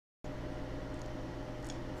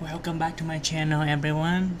Welcome back to my channel,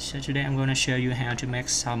 everyone. So today I'm going to show you how to make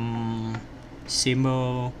some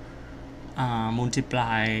simple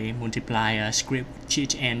multiplier script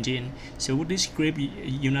cheat engine. So with this script,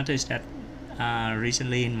 you notice that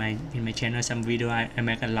recently in my channel, some video I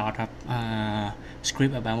make a lot of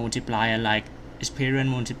script about multiplier, like experience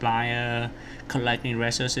multiplier, collecting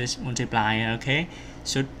resources multiplier. Okay,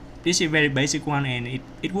 so this is a very basic one, and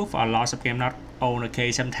it works for a lot of games, not all.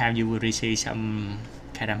 Okay, sometimes you will receive some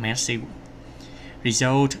kind of massive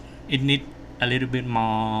result. It needs a little bit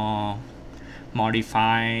more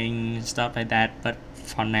modifying stuff like that, but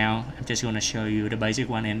for now I'm just gonna show you the basic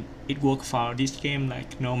one, and it works for this game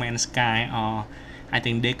like No Man's Sky, or I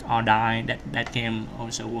think Dig or Die. That game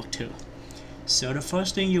also work too. So the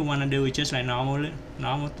first thing you want to do is just like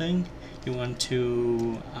normal thing. You want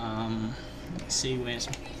to let's see where's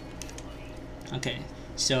okay,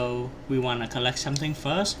 so we want to collect something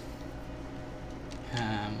first.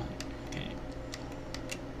 Okay,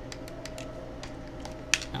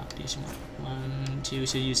 now this one, 2.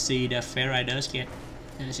 So you see the ferrite dust get.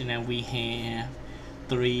 So now we have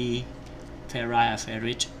 3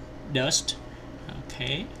 ferrite dust.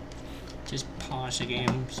 Okay, just pause the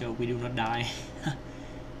game so we do not die.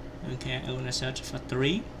 Okay, I'm gonna search for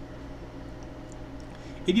 3.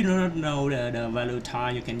 If you do not know the value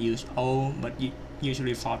type, you can use O, but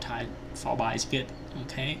usually 4 bytes is good.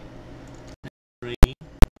 Okay, 3,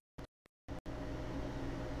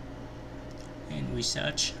 and we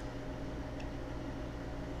search.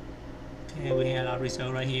 Okay, we have our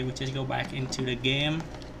result right here. We just go back into the game,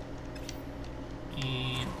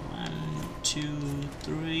 and 1, 2,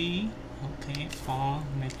 3. Okay, 4.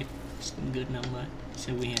 Make it a good number.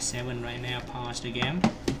 So we have 7 right now. Pause the game,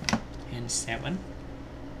 and 7.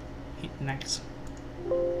 Hit next.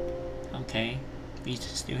 Okay, we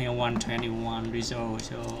still have 121 result,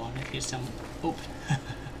 so let's get some. Oops.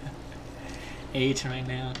 8 right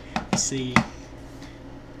now. Let's see.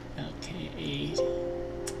 Okay, 8.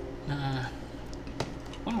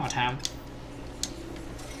 One more time.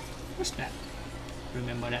 What's that?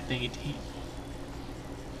 Remember that thing it hit.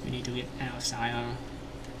 We need to get outside, or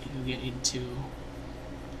to get into.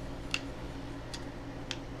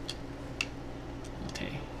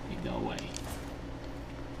 Okay, it go away.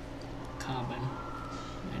 Carbon.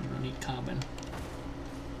 I don't need carbon.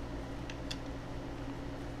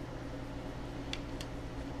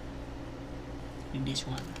 In this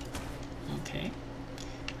one. Okay.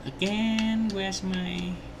 Again, where's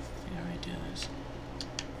my ferriters?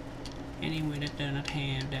 Anyway, that does not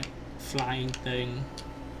have that flying thing,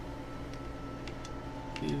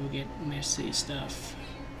 we will get messy stuff.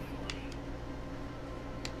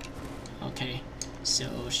 Okay,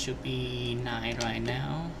 so should be 9 right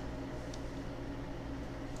now.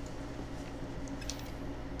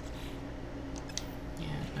 Yeah,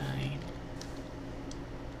 9.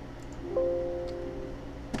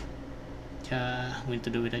 We need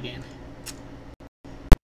to do it again.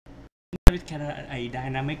 It's kind of a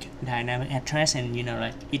dynamic address, and you know,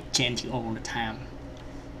 like it changes all the time.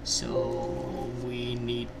 So we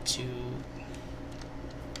need to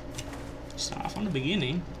start from the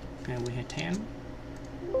beginning. Okay, we had 10.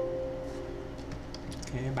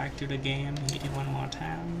 Okay, back to the game. Hit it one more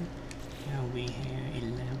time. Now we have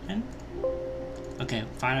 11. Okay,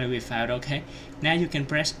 finally we found. Okay, now you can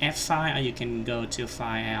press F5, or you can go to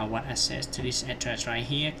find what access to this address right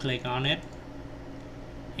here. Click on it,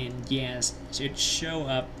 and yes, it should show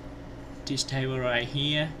up this table right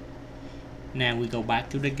here. Now we go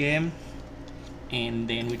back to the game, and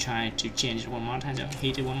then we try to change it one more time. So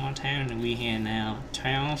hit it one more time, and we have now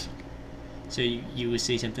 12. So you will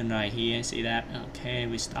see something right here. See that? Okay,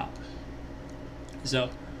 we stop.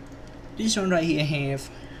 So this one right here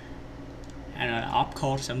have an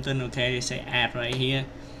opcode something. Okay, they say add right here.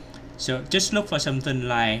 So just look for something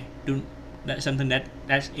like something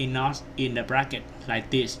that's not in the bracket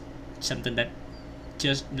like this. Something that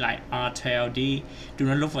just like R12D. Do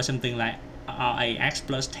not look for something like RAX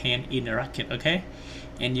plus 10 in the bracket. Okay,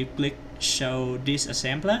 and you click show this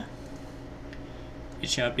assembler. It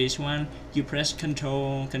shows this one. You press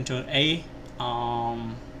Control A,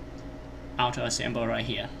 auto assemble right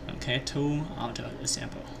here. Okay, tool auto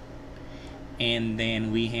assemble, and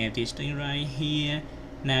then we have this thing right here.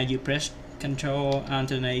 Now you press Control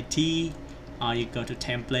Alternate T, or you go to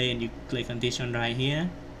template and you click on this one right here.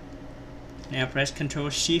 Now press Control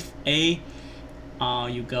Shift A, or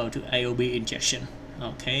you go to AOB injection.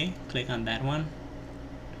 Okay, click on that one,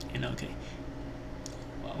 and okay,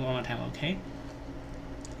 one more time. Okay,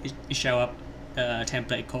 it show up the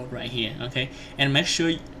template code right here. Okay, and make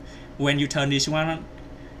sure when you turn this one on,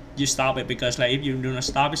 you stop it, because like if you do not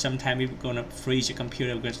stop it, sometimes it's gonna freeze your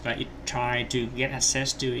computer, because like it try to get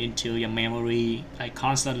access to into your memory like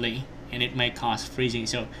constantly, and it may cause freezing.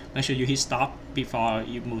 So make sure you hit stop before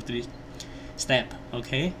you move to this step.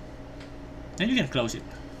 Okay, then you can close it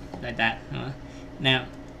like that. Now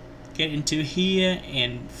get into here,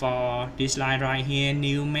 and for this line right here,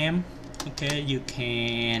 new mem, okay, you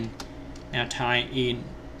can now type in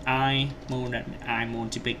I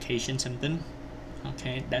multiplication something,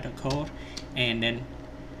 okay, data code, and then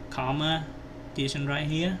comma this one right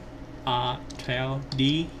here,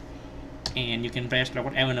 R12D, and you can press like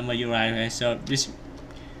whatever number you write. Okay? So this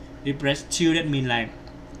you press 2, that means like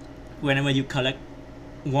whenever you collect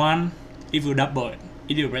 1, if you double it.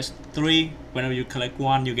 If you press 3, whenever you collect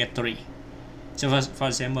 1, you get 3. So for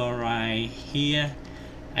example, right here,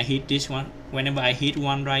 I hit this one. Whenever I hit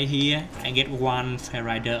 1 right here, I get 1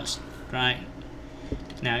 Faraday dust, right?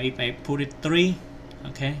 Now if I put it 3,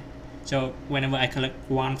 okay, so whenever I collect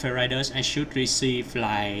 1 Faraday dust, I should receive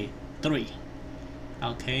like 3.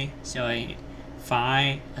 Okay, so I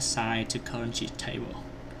file assign to currency table,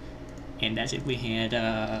 and that's it. We had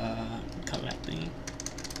collecting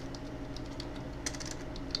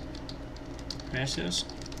versus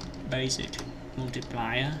basic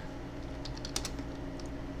multiplier.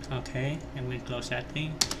 Okay, and we close that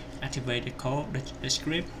thing, activate the code, the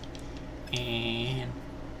script, and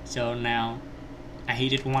so now I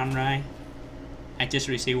hit it 1, right? I just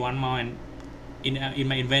received 1 more, and in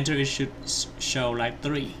my inventory it should show like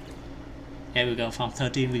 3. There we go, from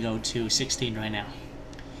 13 we go to 16 right now.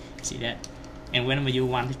 See that? And whenever you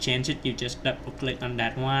want to change it, you just double click on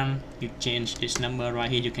that one, you change this number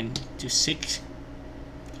right here, you can do 6,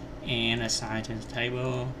 and assign to the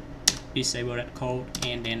table, disable that code,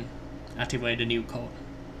 and then activate the new code.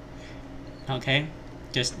 Okay,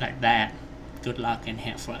 just like that. Good luck and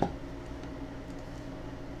have fun.